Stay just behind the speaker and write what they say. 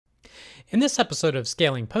In this episode of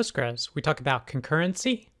Scaling Postgres, we talk about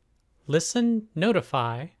concurrency, listen,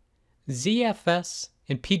 notify, ZFS,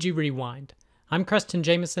 and PG Rewind. I'm Preston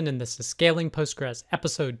Jameson, and this is Scaling Postgres,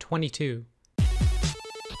 episode 22.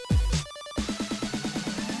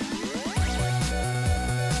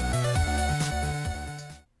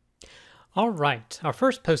 All right, our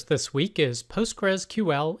first post this week is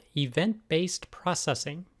PostgreSQL event-based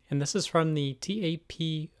processing, and this is from the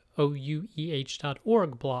tapoueh.org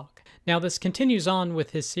blog. Now, this continues on with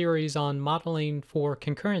his series on modeling for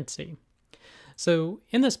concurrency. So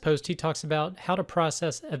in this post, he talks about how to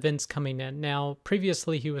process events coming in. Now,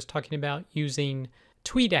 previously he was talking about using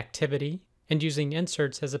tweet activity and using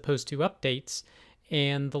inserts as opposed to updates.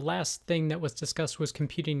 And the last thing that was discussed was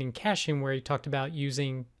computing and caching, where he talked about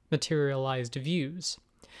using materialized views.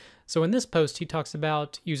 So in this post, he talks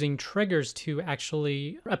about using triggers to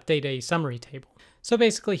actually update a summary table. So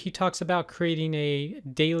basically, he talks about creating a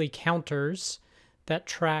daily counters that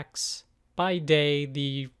tracks by day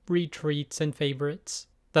the retweets and favorites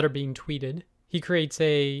that are being tweeted. He creates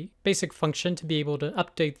a basic function to be able to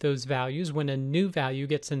update those values when a new value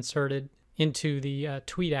gets inserted into the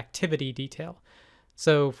tweet activity detail.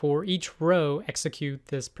 So for each row, execute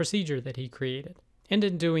this procedure that he created. And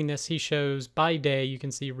in doing this, he shows by day, you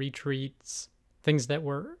can see retweets, things that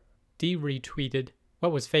were de-retweeted,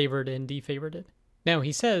 what was favored and defavorited. Now,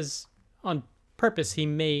 he says on purpose he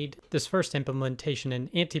made this first implementation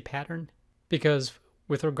an anti-pattern because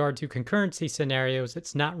with regard to concurrency scenarios,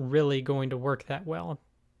 it's not really going to work that well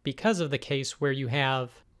because of the case where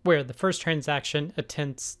the first transaction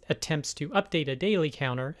attempts to update a daily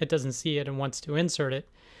counter, it doesn't see it and wants to insert it.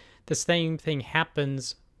 The same thing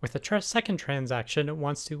happens with a second transaction. It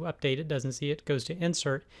wants to update it, doesn't see it, goes to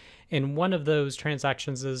insert, and one of those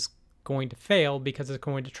transactions is going to fail because it's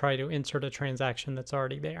going to try to insert a transaction that's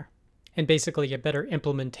already there. And basically a better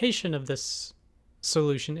implementation of this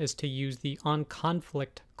solution is to use the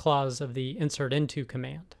onConflict clause of the insert into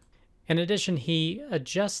command. In addition, he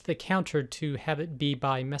adjusts the counter to have it be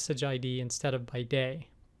by message ID instead of by day.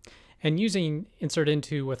 And using insert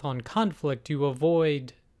into with onConflict, you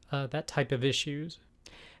avoid that type of issues.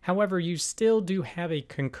 However, you still do have a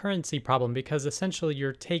concurrency problem because essentially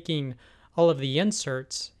you're taking all of the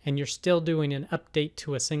inserts and you're still doing an update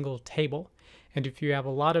to a single table. And if you have a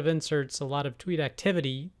lot of inserts, a lot of tweet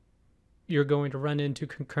activity, you're going to run into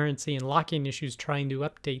concurrency and locking issues trying to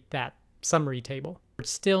update that summary table. It's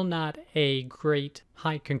still not a great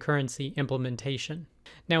high concurrency implementation.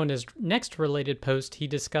 Now, in his next related post, he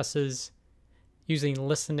discusses using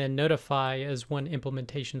listen and notify as one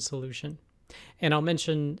implementation solution. And I'll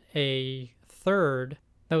mention a third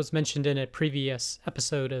that was mentioned in a previous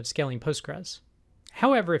episode of Scaling Postgres.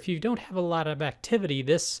 However, if you don't have a lot of activity,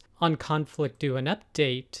 this onConflict do an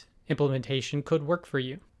update implementation could work for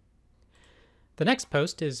you. The next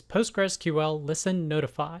post is PostgreSQL listen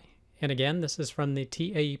notify. And again, this is from the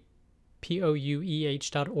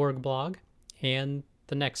tapoueh.org blog and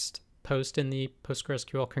the next post in the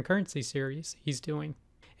PostgreSQL concurrency series he's doing.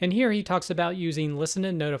 And here he talks about using listen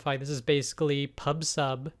and notify. This is basically pub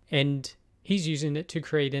sub, and he's using it to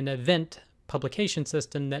create an event publication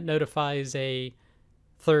system that notifies a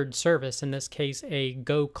third service, in this case a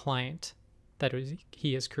Go client that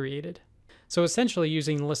he has created. So essentially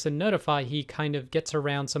using listen notify, he kind of gets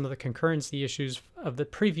around some of the concurrency issues of the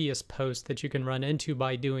previous post that you can run into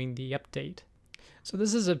by doing the update. So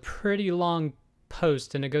this is a pretty long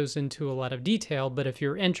post and it goes into a lot of detail, but if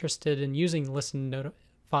you're interested in using listen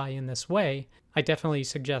notify in this way, I definitely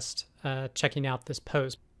suggest checking out this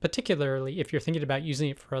post, particularly if you're thinking about using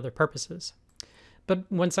it for other purposes. But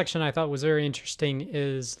one section I thought was very interesting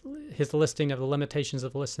is his listing of the limitations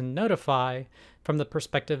of listen notify from the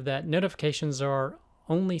perspective that notifications are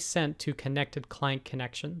only sent to connected client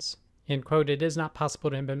connections. In quote, it is not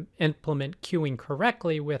possible to implement queuing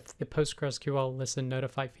correctly with the PostgreSQL listen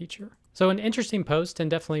notify feature. So an interesting post and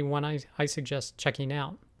definitely one I suggest checking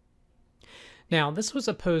out. Now, this was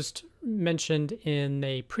a post mentioned in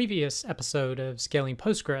a previous episode of Scaling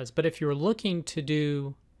Postgres, but if you're looking to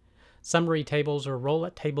do summary tables or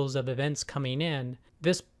rollout tables of events coming in,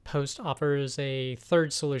 this post offers a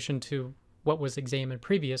third solution to what was examined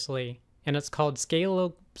previously, and it's called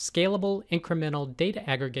Scalable Incremental Data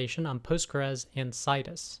Aggregation on Postgres and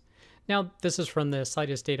Citus. Now, this is from the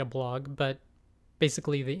Citus data blog, but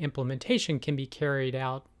basically the implementation can be carried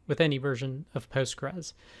out with any version of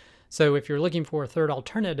Postgres. So if you're looking for a third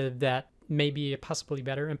alternative that may be a possibly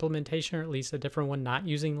better implementation, or at least a different one not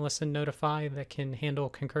using listen notify that can handle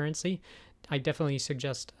concurrency, I definitely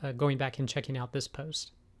suggest going back and checking out this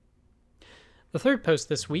post. The third post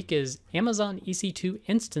this week is Amazon EC2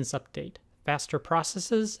 Instance Update, faster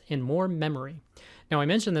processes, and more memory. Now, I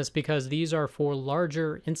mention this because these are for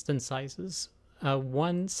larger instance sizes.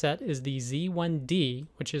 One set is the Z1D,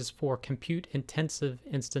 which is for compute-intensive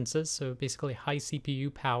instances, so basically high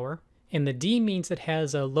CPU power. And the D means it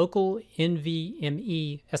has a local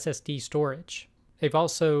NVMe SSD storage. They've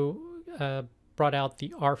also brought out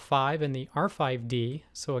the R5 and the R5D,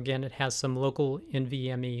 so again, it has some local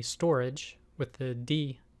NVMe storage with the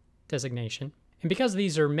D designation. And because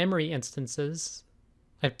these are memory instances,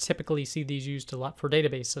 I typically see these used a lot for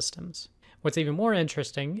database systems. What's even more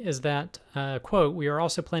interesting is that, quote, we are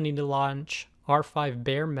also planning to launch R5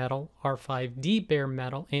 bare metal, R5D bare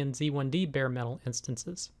metal, and Z1D bare metal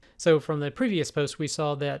instances. So from the previous post, we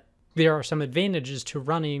saw that there are some advantages to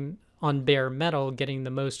running on bare metal, getting the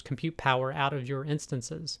most compute power out of your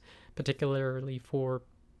instances, particularly for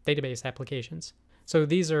database applications. So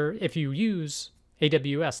these are, if you use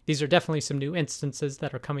AWS, these are definitely some new instances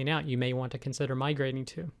that are coming out you may want to consider migrating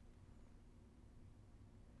to.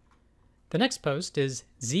 The next post is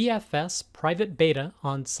ZFS private beta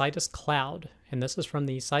on Citus Cloud, and this is from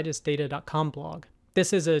the citusdata.com blog.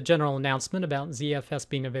 This is a general announcement about ZFS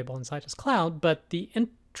being available in Citus Cloud, but the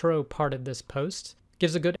intro part of this post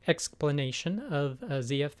gives a good explanation of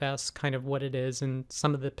ZFS, kind of what it is and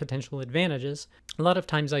some of the potential advantages. A lot of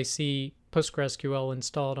times I see PostgreSQL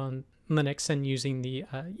installed on Linux and using the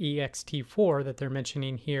ext4 that they're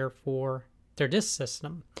mentioning here for their disk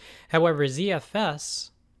system. However, ZFS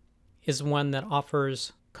is one that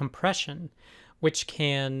offers compression, which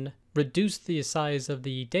can reduce the size of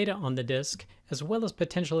the data on the disk, as well as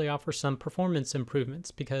potentially offer some performance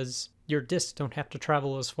improvements because your disks don't have to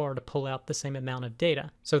travel as far to pull out the same amount of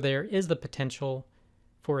data. So there is the potential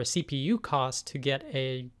for a CPU cost to get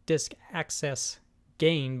a disk access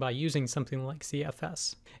gain by using something like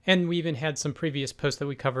ZFS. And we even had some previous posts that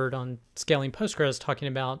we covered on Scaling Postgres talking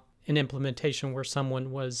about an implementation where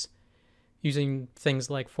someone was using things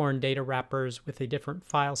like foreign data wrappers with a different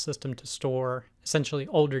file system to store essentially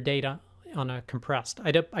older data on a compressed.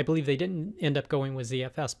 I believe they didn't end up going with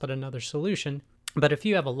ZFS, but another solution. But if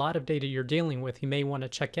you have a lot of data you're dealing with, you may want to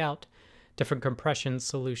check out different compression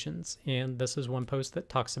solutions. And this is one post that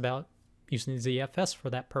talks about using ZFS for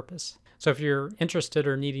that purpose. So if you're interested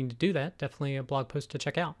or needing to do that, definitely a blog post to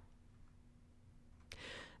check out.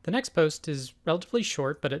 The next post is relatively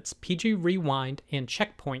short, but it's PG Rewind and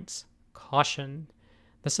checkpoints. Caution.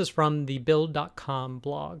 This is from the build.com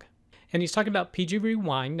blog. And he's talking about PG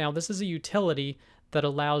Rewind. Now, this is a utility that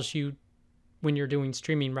allows you, when you're doing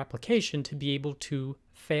streaming replication, to be able to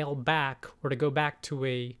fail back or to go back to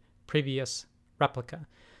a previous replica.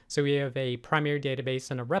 So we have a primary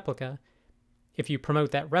database and a replica. If you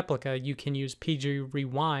promote that replica, you can use PG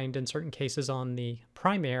Rewind in certain cases on the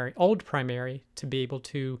old primary, to be able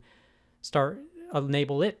to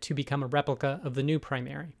enable it to become a replica of the new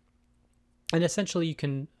primary. And essentially you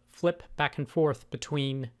can flip back and forth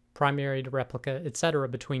between primary to replica, etc.,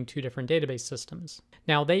 between two different database systems.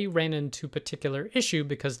 Now, they ran into a particular issue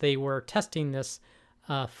because they were testing this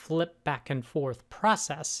flip back and forth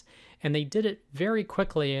process, and they did it very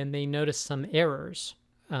quickly, and they noticed some errors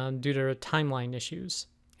due to timeline issues.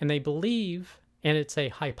 And they believe, and it's a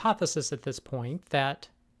hypothesis at this point, that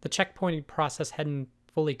the checkpointing process hadn't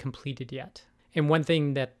fully completed yet. And one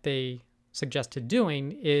thing that they suggested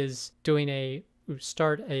doing is doing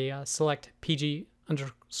select PG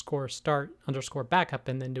 _start _backup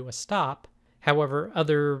and then do a stop. However,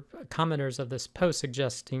 other commenters of this post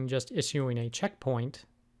suggesting just issuing a checkpoint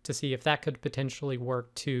to see if that could potentially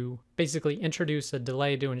work to basically introduce a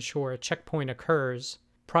delay to ensure a checkpoint occurs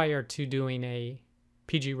prior to doing a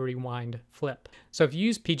PG Rewind flip. So if you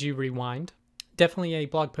use PG Rewind, definitely a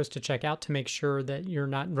blog post to check out to make sure that you're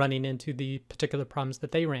not running into the particular problems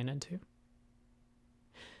that they ran into.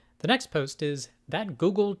 The next post is that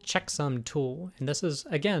Google Checksum tool, and this is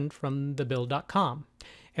again from thebuild.com.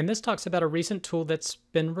 And this talks about a recent tool that's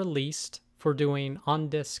been released for doing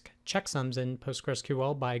on-disk checksums in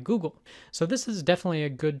PostgreSQL by Google. So this is definitely a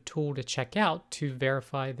good tool to check out to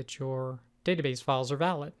verify that your database files are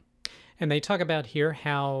valid. And they talk about here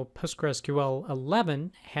how PostgreSQL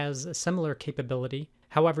 11 has a similar capability.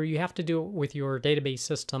 However, you have to do it with your database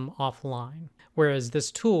system offline. Whereas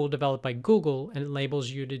this tool developed by Google enables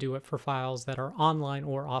you to do it for files that are online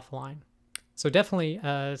or offline. So definitely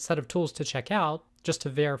a set of tools to check out just to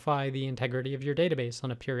verify the integrity of your database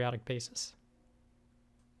on a periodic basis.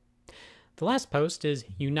 The last post is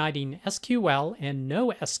uniting SQL and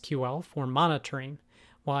NoSQL for monitoring,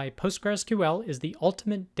 why PostgreSQL is the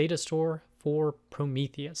ultimate data store for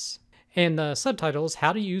Prometheus. And the subtitle is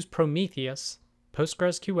How to Use Prometheus,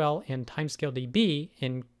 PostgreSQL, and TimescaleDB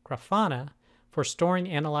in Grafana for storing,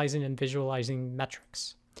 analyzing, and visualizing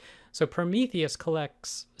metrics. So Prometheus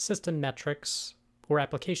collects system metrics or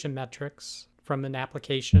application metrics from an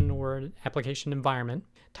application or an application environment.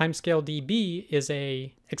 Timescale DB is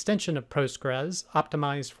a extension of Postgres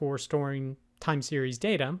optimized for storing time series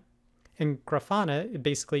data. And Grafana, it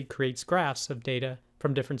basically creates graphs of data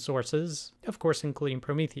from different sources, of course, including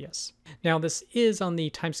Prometheus. Now, this is on the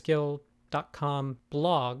timescale.com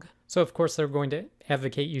blog. So, of course, they're going to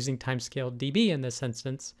advocate using Timescale DB in this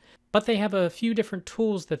instance. But they have a few different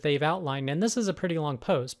tools that they've outlined. And this is a pretty long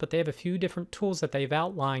post, but they have a few different tools that they've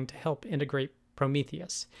outlined to help integrate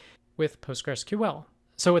Prometheus with PostgreSQL.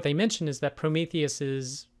 So what they mention is that Prometheus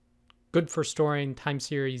is good for storing time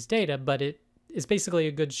series data, but it is basically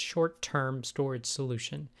a good short-term storage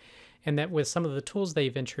solution. And that with some of the tools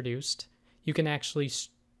they've introduced, you can actually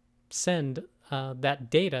send that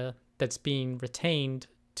data that's being retained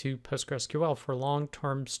to PostgreSQL for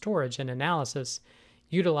long-term storage and analysis,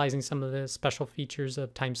 utilizing some of the special features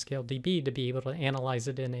of Timescale DB to be able to analyze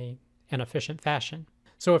it in an efficient fashion.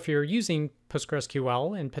 So if you're using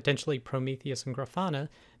PostgreSQL and potentially Prometheus and Grafana,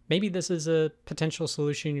 maybe this is a potential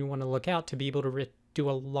solution you want to look out to be able to do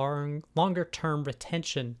a longer-term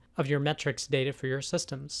retention of your metrics data for your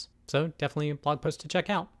systems. So definitely a blog post to check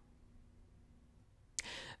out.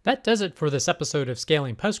 That does it for this episode of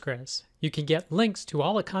Scaling Postgres. You can get links to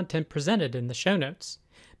all the content presented in the show notes.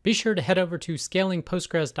 Be sure to head over to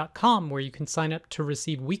scalingpostgres.com where you can sign up to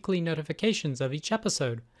receive weekly notifications of each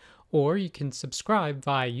episode, or you can subscribe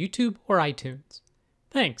via YouTube or iTunes.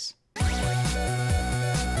 Thanks.